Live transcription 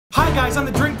Hi guys, I'm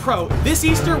the Drink Pro. This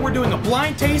Easter we're doing a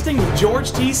blind tasting with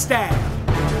George T Stagg.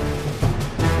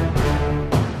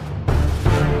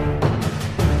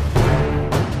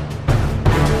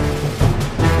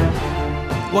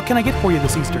 What can I get for you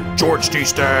this Easter? George T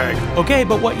Stagg. Okay,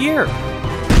 but what year?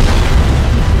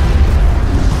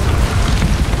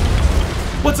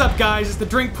 What's up guys, it's the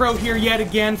Drink Pro here yet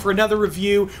again for another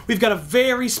review. We've got a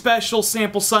very special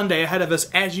sample Sunday ahead of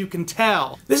us, as you can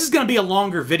tell. This is going to be a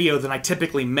longer video than I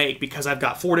typically make because I've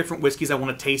got 4 different whiskeys I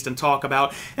want to taste and talk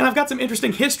about, and I've got some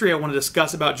interesting history I want to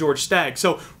discuss about George Stagg.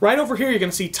 So right over here you're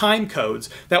going to see time codes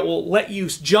that will let you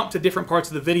jump to different parts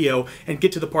of the video and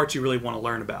get to the parts you really want to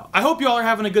learn about. I hope you all are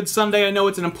having a good Sunday. I know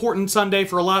it's an important Sunday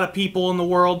for a lot of people in the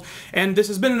world, and this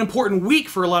has been an important week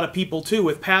for a lot of people too,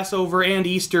 with Passover and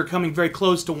Easter coming very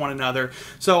close to one another.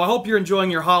 So I hope you're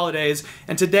enjoying your holidays,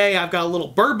 and today I've got a little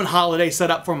bourbon holiday set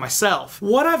up for myself.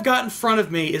 What I've got in front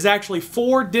of me is actually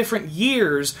 4 different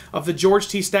years of the George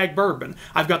T Stagg bourbon.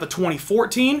 I've got the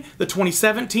 2014, the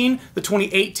 2017, the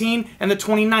 2018, and the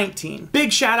 2019.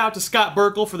 Big shout out to Scott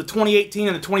Berkel for the 2018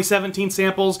 and the 2017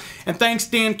 samples, and thanks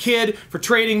Dan Kidd for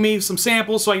trading me some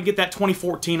samples so I can get that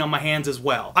 2014 on my hands as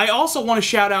well. I also want to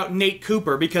shout out Nate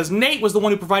Cooper because Nate was the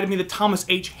one who provided me the Thomas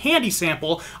H. Handy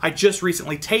sample I just recently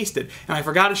tasted, and I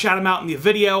forgot to shout him out in the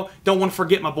video. Don't want to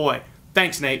forget my boy.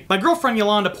 Thanks, Nate. My girlfriend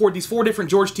Yolanda poured these 4 different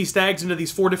George T Staggs into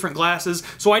these 4 different glasses,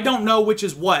 so I don't know which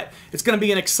is what. It's going to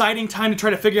be an exciting time to try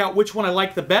to figure out which one I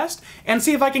like the best, and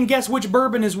see if I can guess which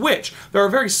bourbon is which. There are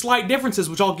very slight differences,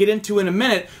 which I'll get into in a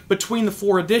minute, between the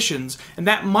 4 editions, and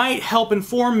that might help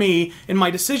inform me in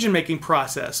my decision-making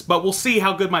process, but we'll see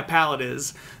how good my palate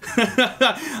is.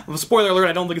 Spoiler alert,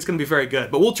 I don't think it's going to be very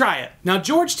good, but we'll try it. Now,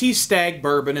 George T Stagg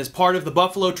bourbon is part of the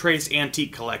Buffalo Trace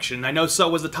Antique Collection. I know so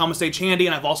was the Thomas H. Handy,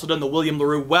 and I've also done the William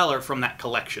LaRue Weller from that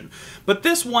collection. But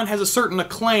this one has a certain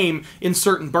acclaim in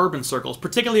certain bourbon circles,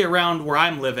 particularly around where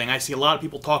I'm living. I see a lot of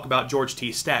people talk about George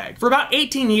T Stagg. For about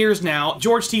 18 years now,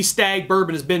 George T Stagg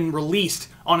bourbon has been released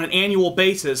on an annual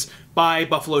basis by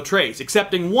Buffalo Trace,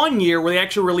 excepting one year where they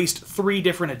actually released 3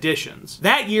 different editions.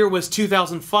 That year was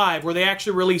 2005, where they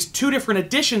actually released 2 different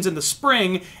editions in the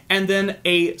spring and then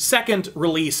a second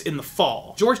release in the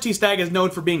fall. George T Stagg is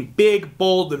known for being big,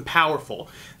 bold, and powerful.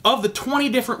 Of the 20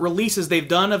 different releases they've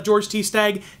done of George T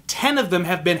Stagg, 10 of them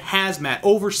have been hazmat,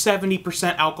 over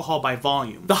 70% alcohol by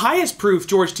volume. The highest proof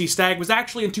George T Stagg was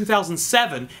actually in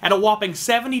 2007 at a whopping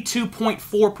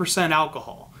 72.4%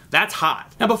 alcohol. That's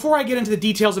hot. Now, before I get into the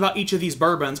details about each of these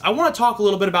bourbons, I want to talk a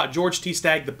little bit about George T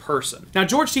Stagg the person. Now,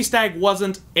 George T Stagg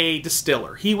wasn't a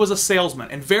distiller. He was a salesman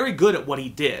and very good at what he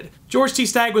did. George T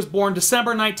Stagg was born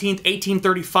December 19th,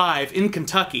 1835 in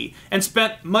Kentucky and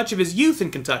spent much of his youth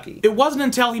in Kentucky. It wasn't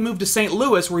until he moved to St.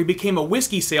 Louis, where he became a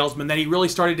whiskey salesman, that he really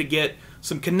started to get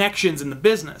some connections in the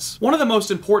business. One of the most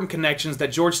important connections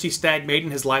that George T Stagg made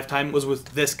in his lifetime was with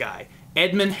this guy,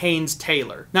 Edmund Haynes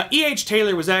Taylor. Now, E.H.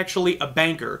 Taylor was actually a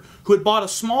banker who had bought a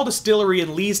small distillery in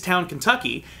Leestown,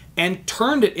 Kentucky, and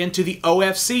turned it into the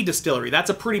OFC distillery. That's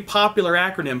a pretty popular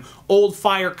acronym, Old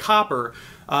Fire Copper,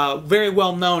 very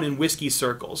well known in whiskey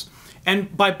circles.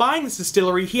 And by buying this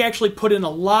distillery, he actually put in a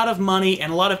lot of money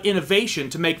and a lot of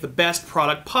innovation to make the best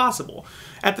product possible.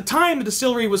 At the time, the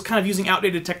distillery was kind of using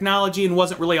outdated technology and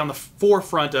wasn't really on the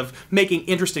forefront of making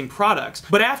interesting products.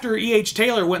 But after E.H.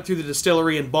 Taylor went through the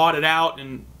distillery and bought it out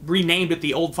and renamed it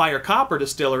the Old Fire Copper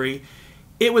Distillery,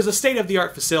 it was a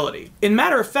state-of-the-art facility. In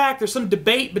matter of fact, there's some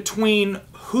debate between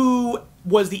who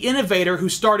was the innovator who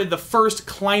started the first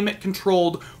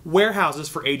climate-controlled warehouses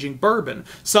for aging bourbon.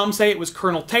 Some say it was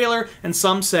Colonel Taylor, and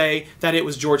some say that it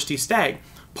was George T Stagg.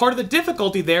 Part of the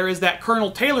difficulty there is that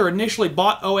Colonel Taylor initially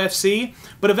bought OFC,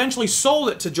 but eventually sold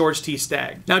it to George T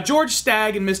Stagg. Now, George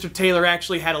Stagg and Mr. Taylor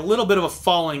actually had a little bit of a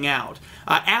falling out.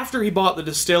 After he bought the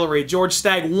distillery, George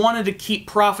Stagg wanted to keep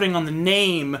profiting on the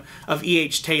name of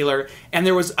E.H. Taylor, and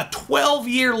there was a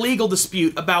 12-year legal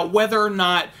dispute about whether or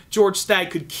not George Stagg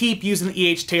could keep using the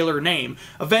E.H. Taylor name.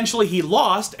 Eventually, he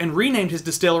lost and renamed his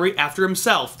distillery after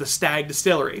himself, the Stagg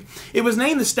Distillery. It was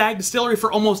named the Stagg Distillery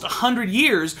for almost 100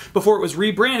 years before it was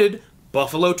rebranded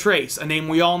Buffalo Trace, a name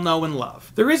we all know and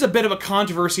love. There is a bit of a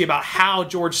controversy about how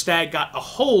George Stagg got a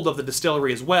hold of the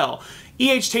distillery as well.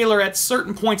 E.H. Taylor at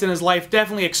certain points in his life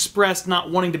definitely expressed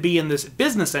not wanting to be in this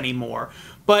business anymore,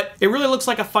 but it really looks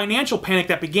like a financial panic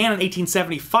that began in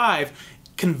 1875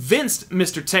 convinced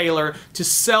Mr. Taylor to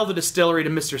sell the distillery to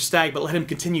Mr. Stagg, but let him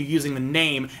continue using the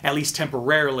name, at least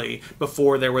temporarily,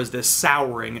 before there was this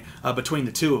souring between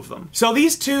the two of them. So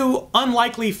these two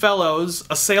unlikely fellows,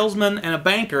 a salesman and a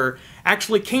banker,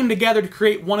 actually came together to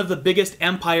create one of the biggest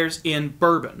empires in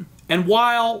bourbon. And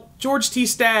while George T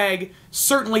Stagg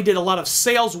certainly did a lot of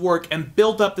sales work and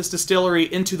built up this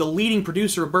distillery into the leading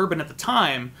producer of bourbon at the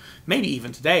time, maybe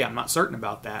even today, I'm not certain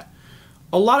about that,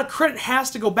 a lot of credit has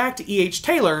to go back to E.H.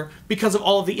 Taylor because of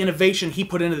all of the innovation he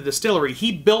put into the distillery.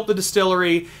 He built the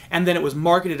distillery, and then it was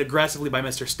marketed aggressively by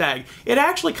Mr. Stagg. It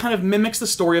actually kind of mimics the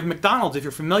story of McDonald's, if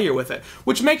you're familiar with it,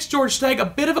 which makes George Stagg a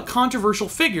bit of a controversial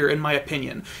figure, in my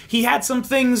opinion. He had some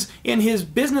things in his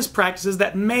business practices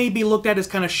that may be looked at as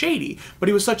kind of shady, but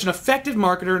he was such an effective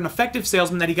marketer, an effective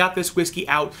salesman, that he got this whiskey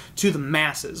out to the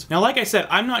masses. Now, like I said,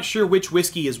 I'm not sure which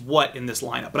whiskey is what in this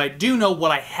lineup, but I do know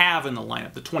what I have in the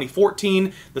lineup. The 2014,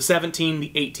 the 17,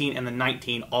 the 18, and the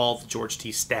 19, all the George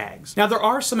T Staggs. Now, there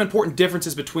are some important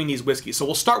differences between these whiskeys, so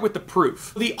we'll start with the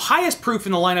proof. The highest proof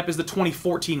in the lineup is the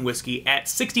 2014 whiskey at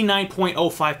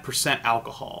 69.05%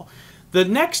 alcohol. The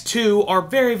next two are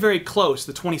very, very close,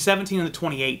 the 2017 and the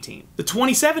 2018. The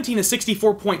 2017 is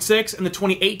 64.6 and the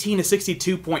 2018 is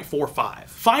 62.45.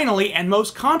 Finally, and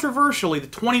most controversially, the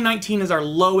 2019 is our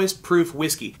lowest proof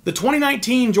whiskey. The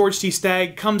 2019 George T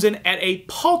Stagg comes in at a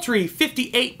paltry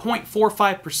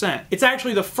 58.45%. It's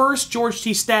actually the first George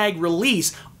T Stagg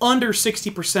release under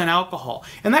 60% alcohol,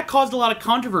 and that caused a lot of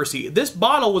controversy. This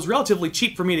bottle was relatively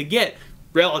cheap for me to get.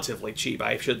 Relatively cheap,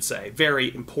 I should say.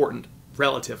 Very important.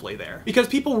 Relatively there, because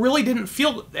people really didn't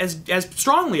feel as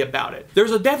strongly about it.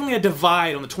 There's definitely a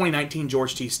divide on the 2019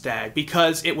 George T Stagg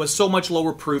because it was so much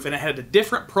lower proof and it had a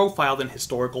different profile than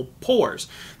historical pours.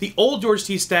 The old George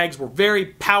T Staggs were very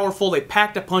powerful, they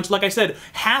packed a punch. Like I said,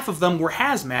 half of them were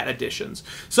hazmat editions.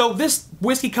 So this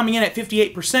whiskey coming in at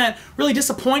 58% really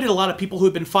disappointed a lot of people who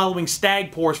had been following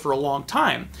Stagg pours for a long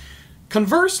time.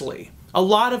 Conversely, a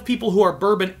lot of people who are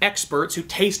bourbon experts, who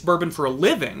taste bourbon for a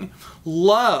living,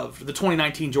 loved the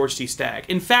 2019 George T Stagg.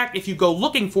 In fact, if you go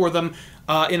looking for them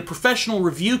in professional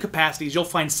review capacities, you'll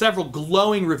find several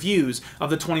glowing reviews of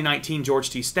the 2019 George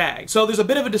T Stagg. So there's a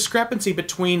bit of a discrepancy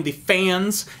between the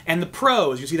fans and the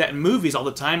pros. You see that in movies all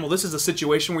the time. Well, this is a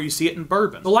situation where you see it in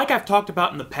bourbon. So like I've talked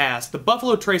about in the past, the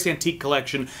Buffalo Trace Antique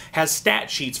Collection has stat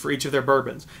sheets for each of their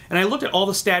bourbons. And I looked at all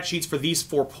the stat sheets for these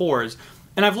 4 pours,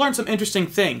 and I've learned some interesting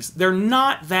things. They're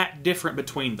not that different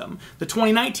between them. The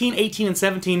 2019, 18, and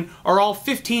 17 are all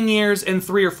 15 years and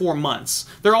 3 or 4 months.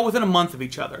 They're all within a month of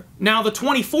each other. Now, the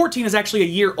 2014 is actually a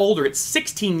year older. It's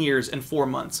 16 years and 4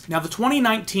 months. Now, the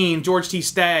 2019 George T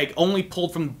Stagg only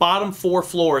pulled from the bottom 4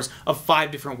 floors of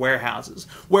 5 different warehouses,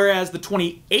 whereas the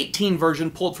 2018 version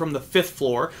pulled from the 5th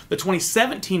floor, the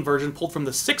 2017 version pulled from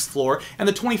the 6th floor, and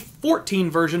the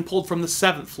 2014 version pulled from the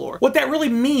 7th floor. What that really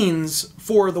means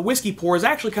for the whiskey pour is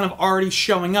actually kind of already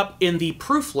showing up in the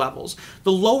proof levels.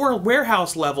 The lower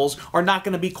warehouse levels are not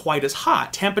going to be quite as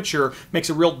hot. Temperature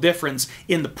makes a real difference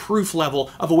in the proof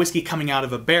level of a whiskey coming out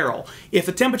of a barrel. If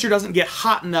the temperature doesn't get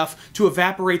hot enough to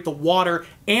evaporate the water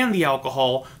and the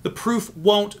alcohol, the proof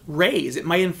won't raise. It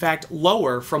might in fact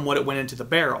lower from what it went into the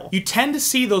barrel. You tend to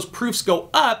see those proofs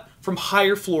go up from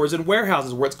higher floors in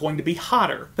warehouses where it's going to be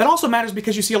hotter. That also matters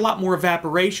because you see a lot more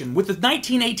evaporation. With the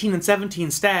 19, 18, and 17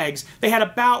 Staggs, they had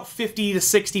about 50 to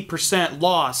 60%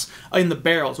 loss in the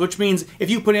barrels, which means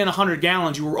if you put in 100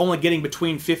 gallons, you were only getting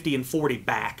between 50 and 40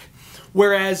 back.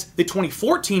 Whereas the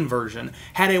 2014 version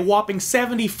had a whopping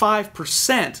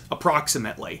 75%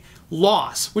 approximately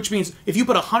loss, which means if you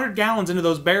put 100 gallons into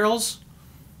those barrels,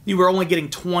 you were only getting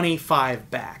 25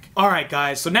 back. Alright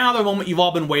guys, so now the moment you've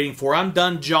all been waiting for. I'm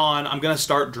done jawing, I'm gonna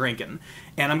start drinking.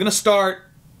 And I'm gonna start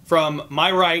from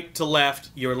my right to left,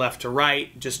 your left to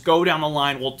right. Just go down the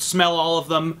line. We'll smell all of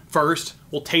them first,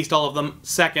 we'll taste all of them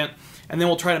second, and then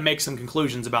we'll try to make some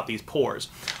conclusions about these pours.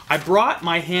 I brought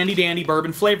my handy-dandy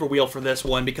bourbon flavor wheel for this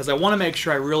one because I want to make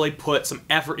sure I really put some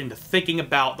effort into thinking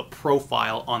about the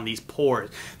profile on these pours.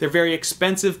 They're very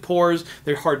expensive pours,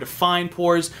 they're hard to find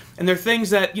pours, and they're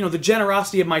things that, you know, the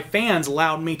generosity of my fans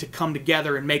allowed me to come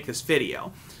together and make this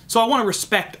video. So I want to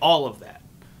respect all of that.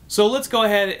 So let's go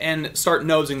ahead and start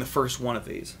nosing the first one of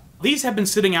these. These have been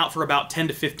sitting out for about 10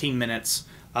 to 15 minutes.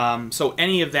 So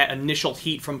any of that initial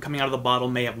heat from coming out of the bottle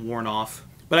may have worn off.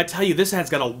 But I tell you, this has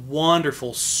got a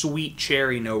wonderful sweet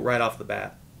cherry note right off the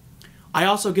bat. I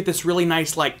also get this really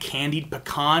nice like candied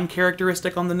pecan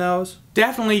characteristic on the nose.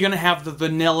 Definitely you're going to have the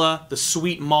vanilla, the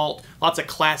sweet malt, lots of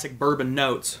classic bourbon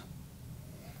notes.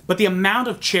 But the amount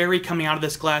of cherry coming out of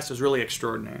this glass is really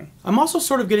extraordinary. I'm also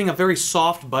sort of getting a very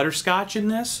soft butterscotch in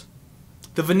this.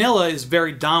 The vanilla is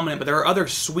very dominant, but there are other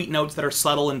sweet notes that are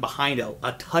subtle and behind it.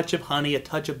 A touch of honey, a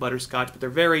touch of butterscotch, but they're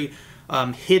very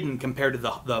hidden compared to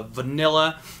the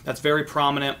vanilla. That's very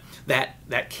prominent.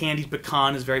 That candied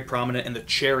pecan is very prominent, and the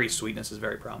cherry sweetness is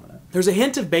very prominent. There's a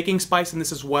hint of baking spice in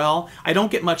this as well. I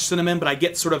don't get much cinnamon, but I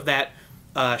get sort of that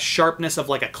sharpness of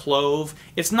like a clove.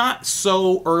 It's not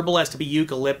so herbal as to be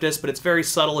eucalyptus, but it's very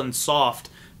subtle and soft.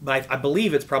 But I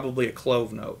believe it's probably a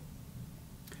clove note.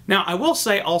 Now, I will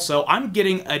say also, I'm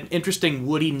getting an interesting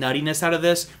woody nuttiness out of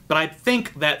this, but I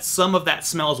think that some of that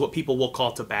smell is what people will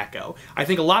call tobacco. I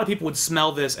think a lot of people would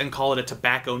smell this and call it a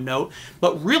tobacco note,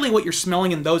 but really what you're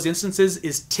smelling in those instances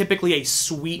is typically a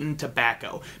sweetened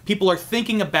tobacco. People are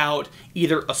thinking about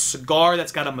either a cigar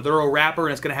that's got a Maduro wrapper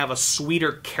and it's going to have a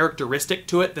sweeter characteristic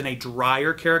to it than a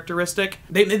drier characteristic.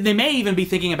 They may even be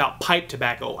thinking about pipe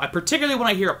tobacco. Particularly when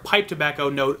I hear a pipe tobacco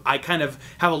note, I kind of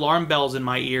have alarm bells in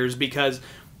my ears because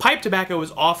pipe tobacco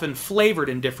is often flavored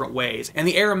in different ways, and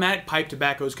the aromatic pipe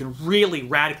tobaccos can really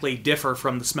radically differ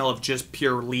from the smell of just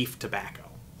pure leaf tobacco.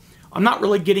 I'm not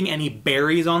really getting any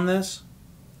berries on this.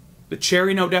 The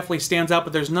cherry note definitely stands out,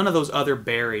 but there's none of those other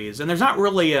berries. And there's not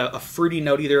really a fruity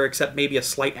note either, except maybe a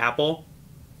slight apple.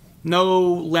 No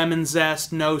lemon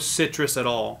zest, no citrus at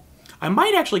all. I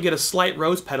might actually get a slight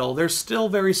rose petal. There's still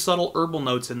very subtle herbal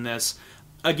notes in this.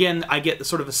 Again, I get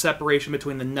sort of a separation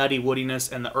between the nutty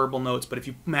woodiness and the herbal notes, but if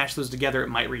you mash those together, it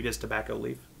might read as tobacco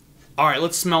leaf. Alright,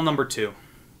 let's smell number 2.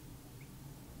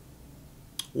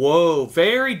 Whoa,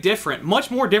 very different.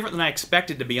 Much more different than I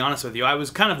expected, to be honest with you. I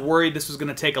was kind of worried this was going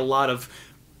to take a lot of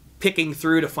picking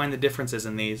through to find the differences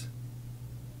in these.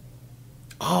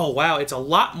 Oh, wow, it's a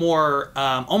lot more,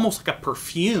 almost like a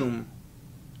perfume.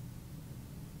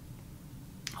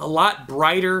 A lot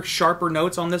brighter, sharper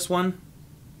notes on this one.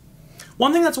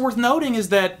 One thing that's worth noting is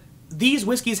that these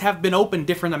whiskeys have been opened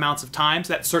different amounts of times.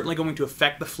 That's certainly going to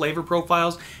affect the flavor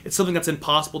profiles. It's something that's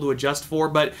impossible to adjust for,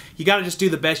 but you got to just do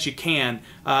the best you can.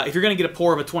 If you're going to get a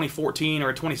pour of a 2014 or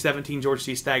a 2017 George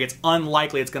T Stagg, it's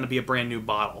unlikely it's going to be a brand new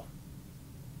bottle.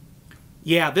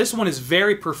 Yeah, this one is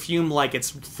very perfume-like.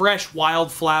 It's fresh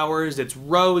wildflowers, it's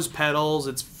rose petals,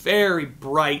 it's very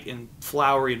bright and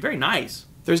flowery and very nice.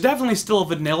 There's definitely still a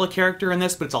vanilla character in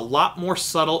this, but it's a lot more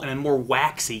subtle and a more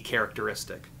waxy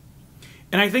characteristic.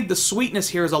 And I think the sweetness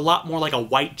here is a lot more like a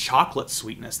white chocolate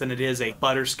sweetness than it is a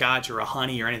butterscotch or a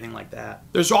honey or anything like that.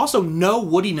 There's also no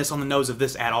woodiness on the nose of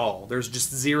this at all. There's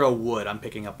just zero wood I'm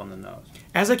picking up on the nose.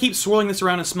 As I keep swirling this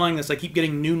around and smelling this, I keep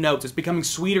getting new notes. It's becoming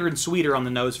sweeter and sweeter on the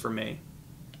nose for me.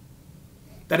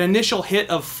 That initial hit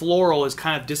of floral is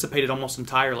kind of dissipated almost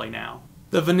entirely now.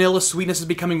 The vanilla sweetness is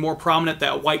becoming more prominent,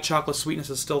 that white chocolate sweetness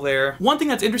is still there. One thing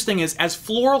that's interesting is, as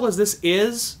floral as this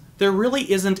is, there really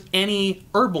isn't any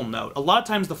herbal note. A lot of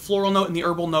times the floral note and the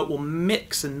herbal note will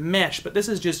mix and mesh, but this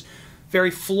is just very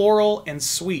floral and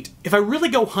sweet. If I really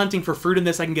go hunting for fruit in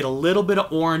this, I can get a little bit of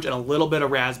orange and a little bit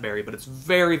of raspberry, but it's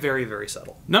very, very, very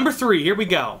subtle. Number 3, here we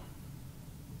go.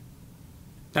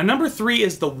 Now number 3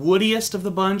 is the woodiest of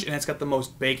the bunch, and it's got the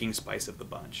most baking spice of the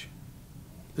bunch.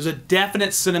 There's a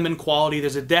definite cinnamon quality,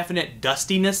 there's a definite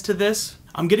dustiness to this.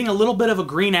 I'm getting a little bit of a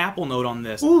green apple note on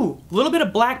this. Ooh, a little bit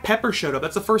of black pepper showed up.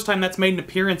 That's the first time that's made an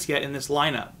appearance yet in this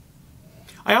lineup.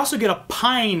 I also get a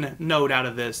pine note out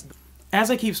of this. As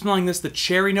I keep smelling this, the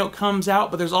cherry note comes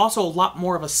out, but there's also a lot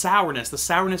more of a sourness. The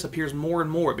sourness appears more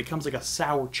and more. It becomes like a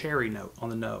sour cherry note on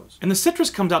the nose. And the citrus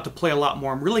comes out to play a lot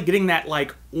more. I'm really getting that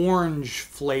like orange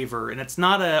flavor, and it's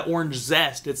not an orange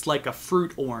zest, it's like a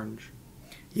fruit orange.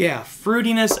 Yeah,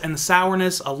 fruitiness and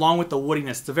sourness along with the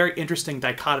woodiness. It's a very interesting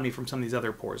dichotomy from some of these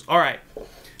other pours. Alright,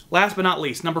 last but not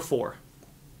least, number 4.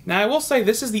 Now I will say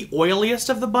this is the oiliest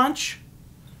of the bunch,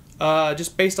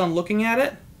 just based on looking at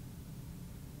it.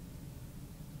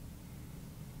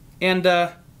 And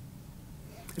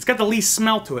it's got the least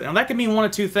smell to it. Now that could mean one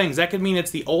of two things. That could mean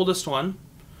it's the oldest one,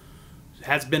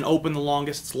 has been open the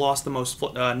longest, it's lost the most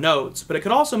notes, but it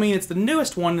could also mean it's the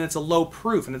newest one and it's a low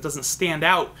proof and it doesn't stand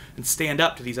out and stand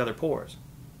up to these other pours.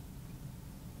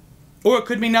 Or it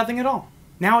could mean nothing at all.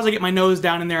 Now as I get my nose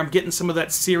down in there, I'm getting some of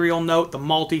that cereal note, the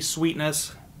malty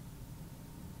sweetness.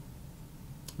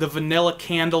 The vanilla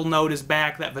candle note is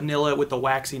back, that vanilla with the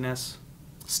waxiness.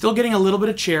 Still getting a little bit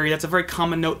of cherry. That's a very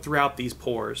common note throughout these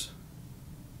pours.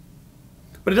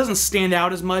 But it doesn't stand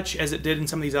out as much as it did in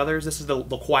some of these others. This is the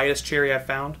quietest cherry I've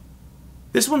found.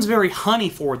 This one's very honey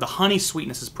forward. The honey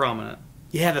sweetness is prominent.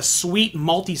 Yeah, the sweet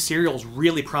malty cereal is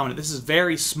really prominent. This is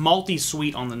very malty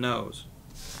sweet on the nose.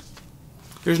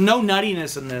 There's no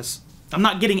nuttiness in this. I'm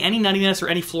not getting any nuttiness or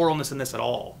any floralness in this at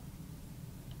all.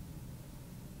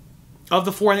 Of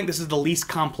the 4, I think this is the least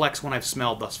complex one I've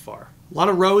smelled thus far. A lot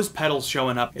of rose petals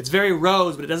showing up. It's very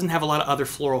rose, but it doesn't have a lot of other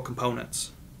floral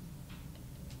components.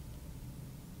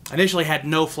 I initially had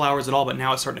no flowers at all, but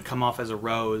now it's starting to come off as a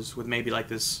rose with maybe like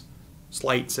this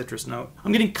slight citrus note.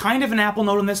 I'm getting kind of an apple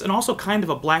note on this and also kind of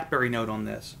a blackberry note on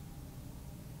this.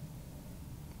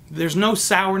 There's no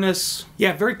sourness.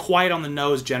 Yeah, very quiet on the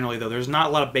nose generally, though. There's not a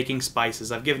lot of baking spices.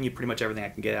 I've given you pretty much everything I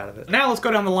can get out of it. Now let's go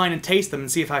down the line and taste them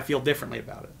and see if I feel differently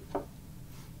about it.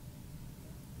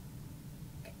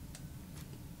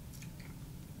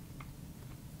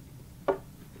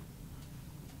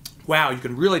 Wow, you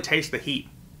can really taste the heat.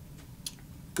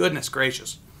 Goodness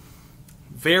gracious.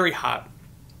 Very hot.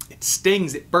 It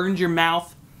stings, it burns your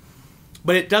mouth,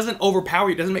 but it doesn't overpower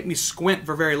you. It doesn't make me squint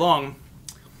for very long.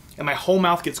 And my whole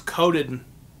mouth gets coated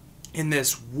in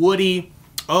this woody,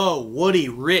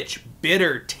 rich,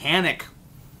 bitter, tannic.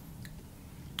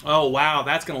 Oh, wow,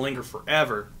 that's going to linger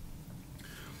forever.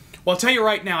 Well, I'll tell you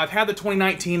right now, I've had the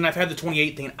 2019 and I've had the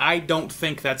 2018. I don't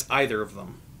think that's either of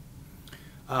them.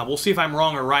 We'll see if I'm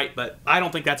wrong or right, but I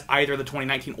don't think that's either the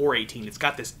 2019 or 18. It's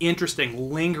got this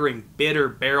interesting, lingering, bitter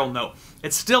barrel note.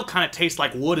 It still kind of tastes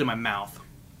like wood in my mouth.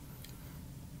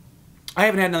 I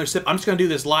haven't had another sip. I'm just going to do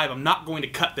this live. I'm not going to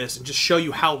cut this and just show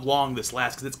you how long this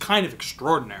lasts, because it's kind of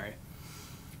extraordinary.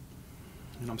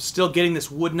 And I'm still getting this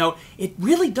wood note. It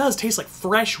really does taste like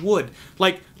fresh wood.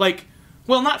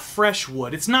 Well, not fresh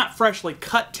wood. It's not freshly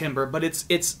cut timber, but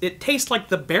it tastes like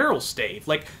the barrel stave.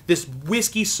 Like this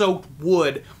whiskey-soaked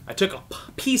wood. I took a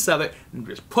piece of it and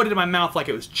just put it in my mouth like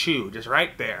it was chewed, just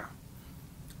right there.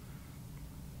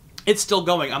 It's still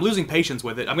going. I'm losing patience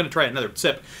with it. I'm going to try another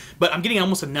sip. But I'm getting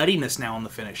almost a nuttiness now on the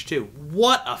finish, too.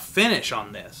 What a finish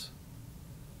on this.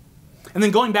 And then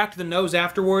going back to the nose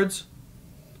afterwards,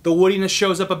 the woodiness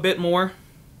shows up a bit more.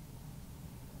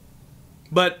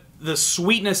 But the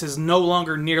sweetness is no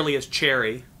longer nearly as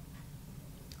cherry.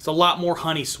 It's a lot more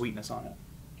honey sweetness on it.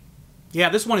 Yeah,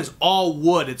 this one is all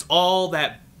wood. It's all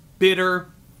that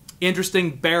bitter,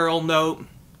 interesting barrel note.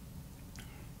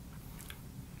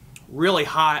 Really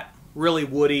hot, really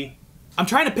woody. I'm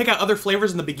trying to pick out other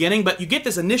flavors in the beginning, but you get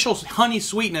this initial honey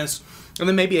sweetness, and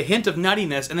then maybe a hint of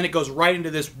nuttiness, and then it goes right into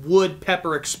this wood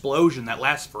pepper explosion that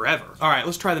lasts forever. All right,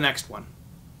 let's try the next one.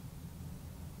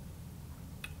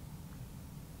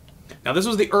 Now this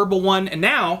was the herbal one, and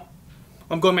now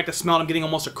I'm going back to smell it. I'm getting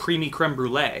almost a creamy creme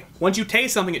brulee. Once you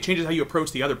taste something, it changes how you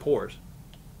approach the other pours.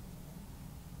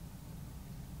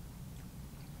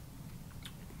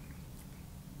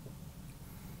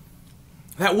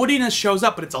 That woodiness shows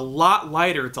up, but it's a lot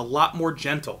lighter. It's a lot more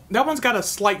gentle. That one's got a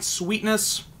slight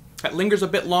sweetness that lingers a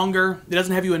bit longer. It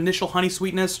doesn't have you initial honey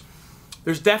sweetness.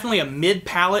 There's definitely a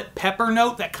mid-palate pepper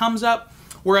note that comes up,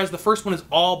 whereas the first one is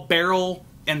all barrel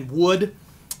and wood.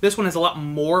 This one has a lot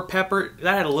more pepper.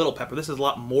 That had a little pepper. This is a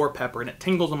lot more pepper, and it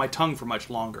tingles on my tongue for much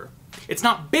longer. It's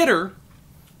not bitter,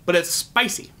 but it's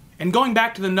spicy. And going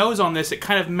back to the nose on this, it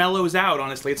kind of mellows out,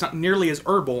 honestly. It's not nearly as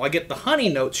herbal. I get the honey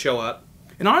notes show up.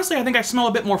 And honestly, I think I smell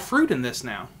a bit more fruit in this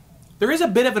now. There is a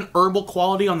bit of an herbal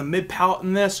quality on the mid-palate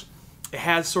in this. It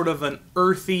has sort of an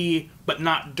earthy, but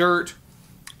not dirt,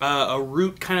 a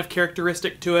root kind of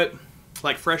characteristic to it,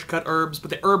 like fresh-cut herbs. But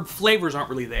the herb flavors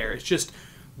aren't really there. It's just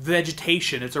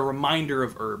vegetation. It's a reminder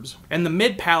of herbs. And the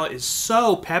mid-palate is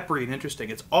so peppery and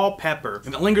interesting. It's all pepper,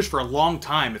 and it lingers for a long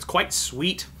time. It's quite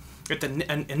sweet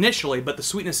initially, but the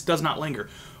sweetness does not linger.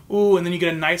 Ooh, and then you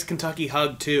get a nice Kentucky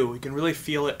hug, too. You can really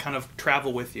feel it kind of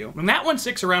travel with you. And that one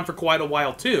sticks around for quite a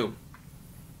while, too.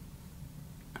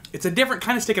 It's a different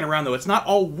kind of sticking around, though. It's not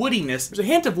all woodiness. There's a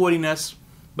hint of woodiness,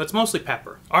 but it's mostly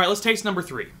pepper. All right, let's taste number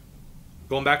 3.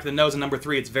 Going back to the nose of number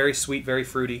 3, it's very sweet, very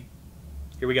fruity.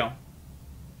 Here we go.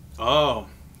 Oh,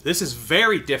 this is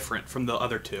very different from the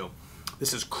other two.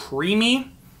 This is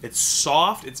creamy, it's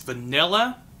soft, it's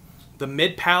vanilla. The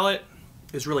mid-palate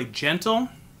is really gentle.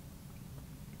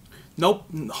 Nope,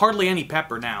 hardly any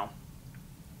pepper now.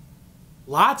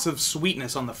 Lots of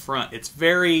sweetness on the front. It's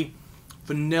very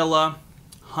vanilla,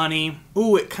 honey.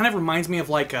 Ooh, it kind of reminds me of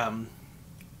like,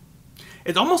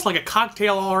 it's almost like a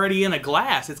cocktail already in a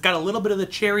glass. It's got a little bit of the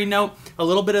cherry note, a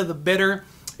little bit of the bitter.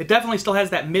 It definitely still has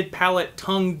that mid-palate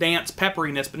tongue dance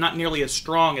pepperiness, but not nearly as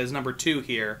strong as number 2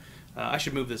 here. I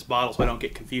should move this bottle so I don't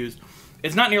get confused.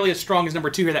 It's not nearly as strong as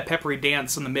number 2 here, that peppery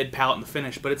dance on the mid-palate and the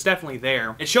finish, but it's definitely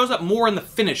there. It shows up more in the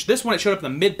finish. This one, it showed up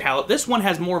in the mid-palate. This one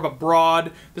has more of a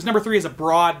broad, this number 3 is a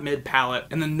broad mid-palate,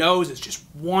 and the nose is just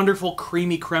wonderful,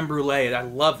 creamy creme brulee. I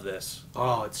love this.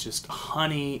 Oh, it's just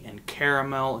honey and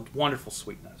caramel and wonderful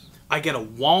sweetness. I get a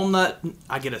walnut,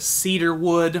 I get a cedar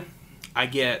wood, I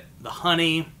get the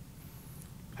honey,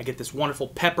 I get this wonderful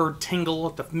pepper tingle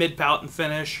at the mid-palate and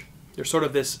finish. There's sort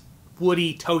of this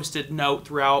woody, toasted note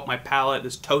throughout my palate,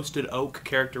 this toasted oak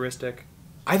characteristic.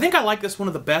 I think I like this one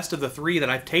of the best of the 3 that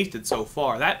I've tasted so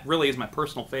far. That really is my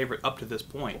personal favorite up to this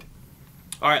point.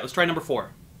 All right, let's try number 4.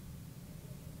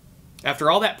 After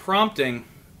all that prompting,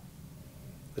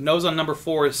 the nose on number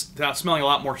 4 is now smelling a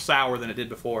lot more sour than it did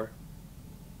before.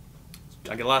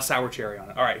 I get a lot of sour cherry on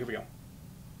it. All right, here we go.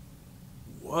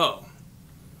 Whoa.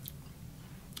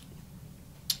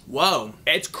 Whoa.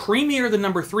 It's creamier than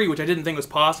number 3, which I didn't think was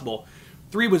possible.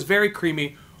 3 was very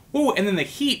creamy. Ooh, and then the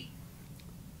heat.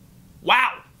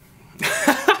 Wow.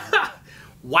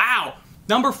 Wow.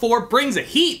 Number 4 brings a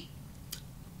heat.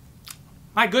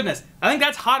 My goodness. I think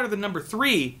that's hotter than number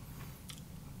 3.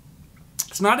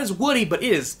 It's not as woody, but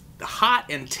it is hot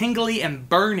and tingly and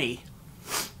burny.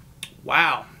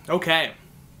 Wow. Okay.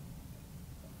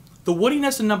 The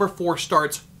woodiness in number 4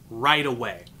 starts right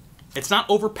away. It's not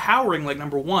overpowering like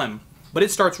number 1, but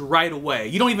it starts right away.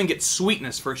 You don't even get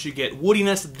sweetness first. You get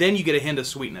woodiness, then you get a hint of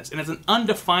sweetness. And it's an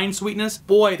undefined sweetness.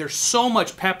 Boy, there's so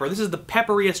much pepper. This is the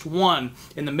pepperiest one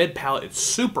in the mid palate. It's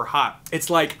super hot. It's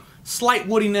like slight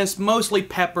woodiness, mostly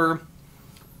pepper,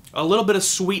 a little bit of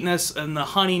sweetness and the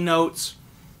honey notes.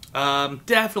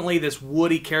 Definitely this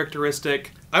woody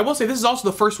characteristic. I will say this is also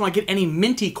the first one I get any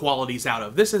minty qualities out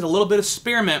of. This is a little bit of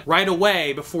spearmint right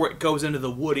away before it goes into the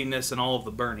woodiness and all of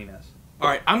the burniness.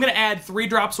 Alright, I'm going to add 3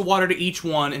 drops of water to each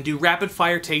one and do rapid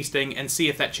fire tasting and see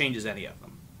if that changes any of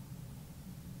them.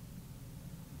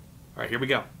 Alright, here we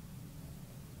go.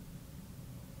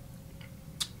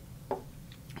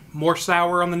 More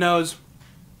sour on the nose.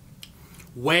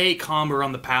 Way calmer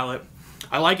on the palate.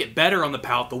 I like it better on the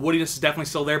palate. The woodiness is definitely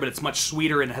still there, but it's much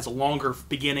sweeter and it has a longer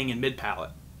beginning and mid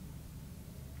palate.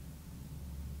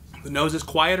 The nose is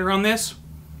quieter on this.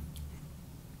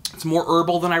 It's more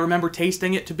herbal than I remember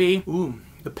tasting it to be. Ooh,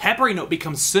 the peppery note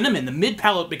becomes cinnamon. The mid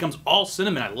palate becomes all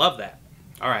cinnamon. I love that.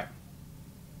 All right.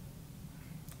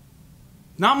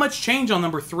 Not much change on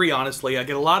number 3, honestly. I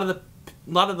get a lot of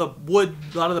the wood,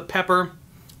 a lot of the pepper.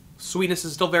 Sweetness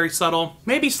is still very subtle.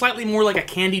 Maybe slightly more like a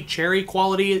candied cherry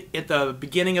quality at the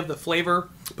beginning of the flavor,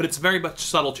 but it's very much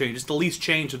subtle change. It's the least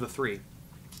change of the 3.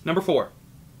 Number 4.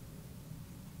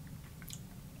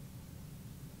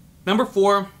 Number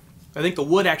 4, I think the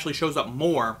wood actually shows up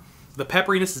more. The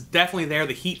pepperiness is definitely there.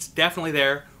 The heat's definitely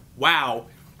there. Wow.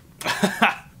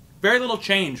 Very little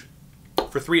change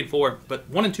for 3 and 4, but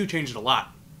 1 and 2 changed a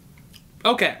lot.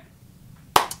 Okay.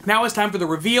 Now it's time for the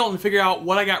reveal and figure out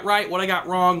what I got right, what I got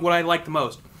wrong, what I like the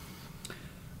most.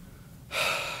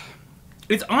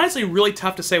 It's honestly really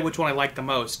tough to say which one I like the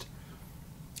most.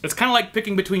 It's kind of like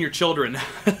picking between your children.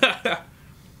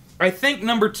 I think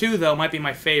number 2, though, might be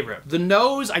my favorite. The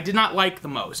nose, I did not like the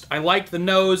most. I liked the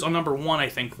nose on number 1, I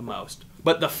think, the most.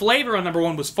 But the flavor on number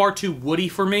 1 was far too woody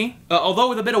for me. Although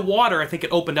with a bit of water, I think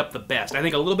it opened up the best. I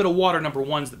think a little bit of water, number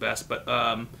 1's the best. But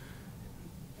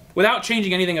without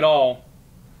changing anything at all,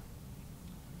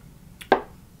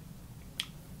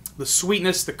 the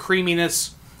sweetness, the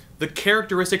creaminess, the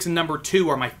characteristics in number 2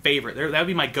 are my favorite. That would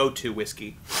be my go-to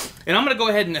whiskey. And I'm going to go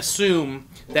ahead and assume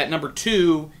that number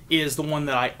 2 is the one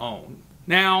that I own.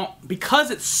 Now,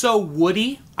 because it's so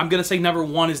woody, I'm going to say number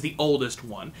 1 is the oldest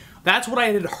one. That's what I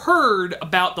had heard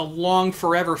about the long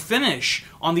forever finish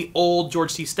on the old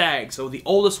George T Stagg. So the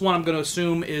oldest one I'm going to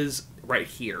assume is right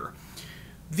here.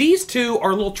 These 2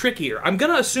 are a little trickier. I'm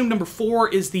going to assume number 4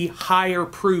 is the higher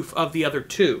proof of the other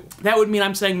 2. That would mean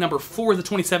I'm saying number 4 is the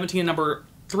 2017 and number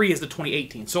 3 is the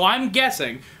 2018. So I'm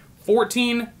guessing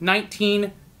 14,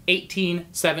 19, 18,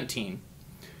 17.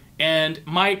 And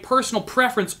my personal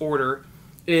preference order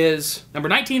is number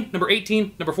 19, number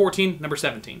 18, number 14, number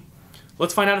 17.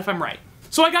 Let's find out if I'm right.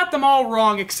 So I got them all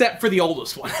wrong except for the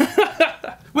oldest one.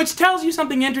 Which tells you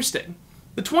something interesting.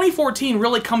 The 2014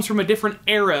 really comes from a different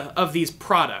era of these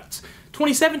products.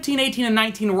 2017, 18, and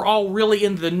 19 were all really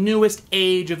in the newest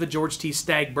age of the George T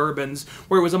Stagg bourbons,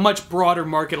 where it was a much broader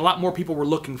market, a lot more people were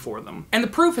looking for them. And the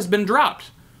proof has been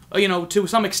dropped. You know, to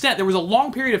some extent. There was a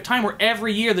long period of time where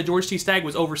every year the George T Stagg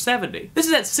was over 70. This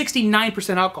is at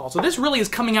 69% alcohol, so this really is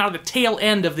coming out of the tail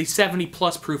end of the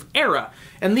 70+ proof era,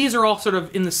 and these are all sort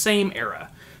of in the same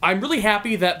era. I'm really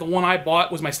happy that the one I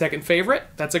bought was my second favorite.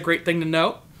 That's a great thing to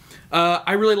note.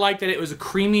 I really liked that it was a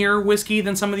creamier whiskey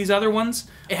than some of these other ones.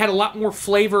 It had a lot more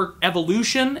flavor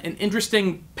evolution and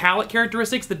interesting palate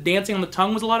characteristics. The dancing on the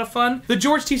tongue was a lot of fun. The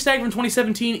George T Stagg from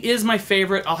 2017 is my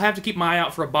favorite. I'll have to keep my eye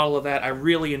out for a bottle of that. I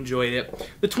really enjoyed it.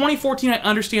 The 2014, I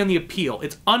understand the appeal.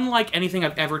 It's unlike anything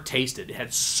I've ever tasted. It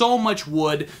had so much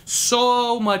wood,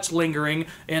 so much lingering,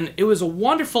 and it was a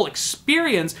wonderful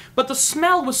experience, but the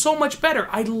smell was so much better.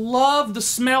 I loved the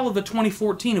smell of the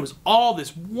 2014. It was all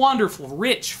this wonderful,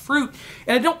 rich fruit,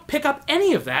 and I don't pick up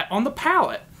any of that on the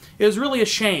palate. It was really a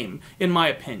shame, in my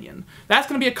opinion. That's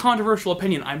going to be a controversial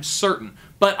opinion, I'm certain.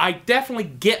 but I definitely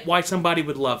get why somebody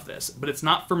would love this, but it's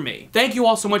not for me. Thank you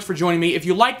all so much for joining me. If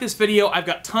you like this video, I've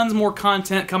got tons more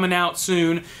content coming out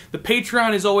soon. The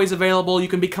Patreon is always available. You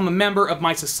can become a member of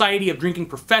my Society of Drinking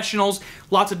Professionals.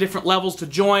 Lots of different levels to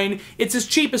join. It's as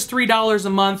cheap as $3 a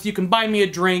month. You can buy me a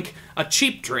drink, a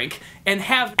cheap drink, and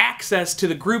have access to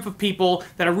the group of people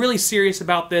that are really serious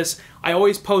about this. I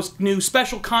always post new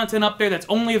special content up there that's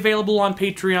only available on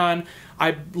Patreon.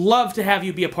 I'd love to have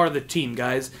you be a part of the team,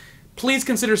 guys. Please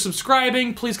consider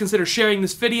subscribing. Please consider sharing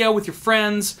this video with your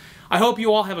friends. I hope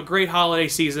you all have a great holiday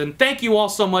season. Thank you all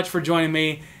so much for joining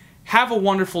me. Have a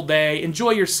wonderful day.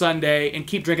 Enjoy your Sunday, and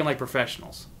keep drinking like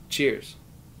professionals. Cheers.